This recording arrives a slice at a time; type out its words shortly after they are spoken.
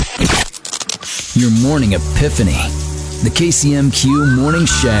your morning epiphany. The KCMQ Morning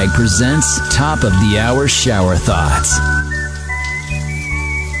Shag presents Top of the Hour Shower Thoughts.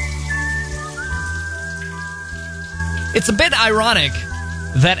 It's a bit ironic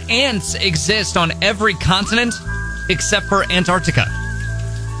that ants exist on every continent except for Antarctica.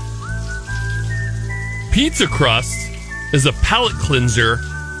 Pizza crust is a palate cleanser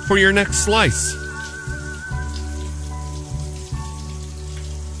for your next slice.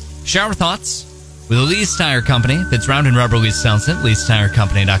 Shower thoughts with the Lee's Tire Company. If it's round and rubber, Lee's sells it.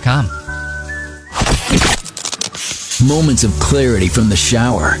 Lee'sTireCompany.com. Moments of clarity from the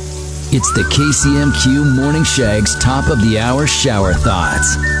shower. It's the KCMQ Morning Shag's Top of the Hour Shower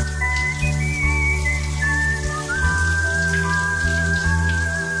Thoughts.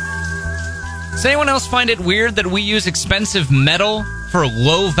 Does anyone else find it weird that we use expensive metal for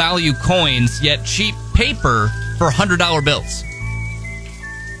low-value coins, yet cheap paper for $100 bills?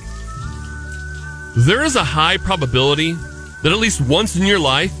 There is a high probability that at least once in your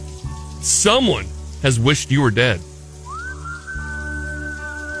life, someone has wished you were dead.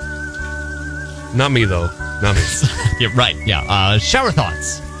 Not me, though. Not me. Yeah, right. Yeah. Shower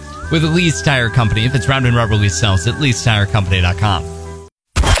thoughts with the Lee's Tire Company. If it's round and rubber, Lee's sells it. Lee'sTireCompany.com.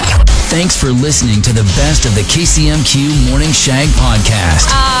 Thanks for listening to the best of the KCMQ Morning Shag podcast.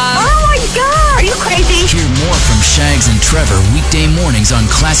 Oh my God! Are you crazy? Hear more from Shags and Trevor weekday mornings on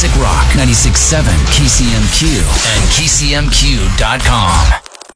Classic Rock 96.7 KCMQ and KCMQ.com.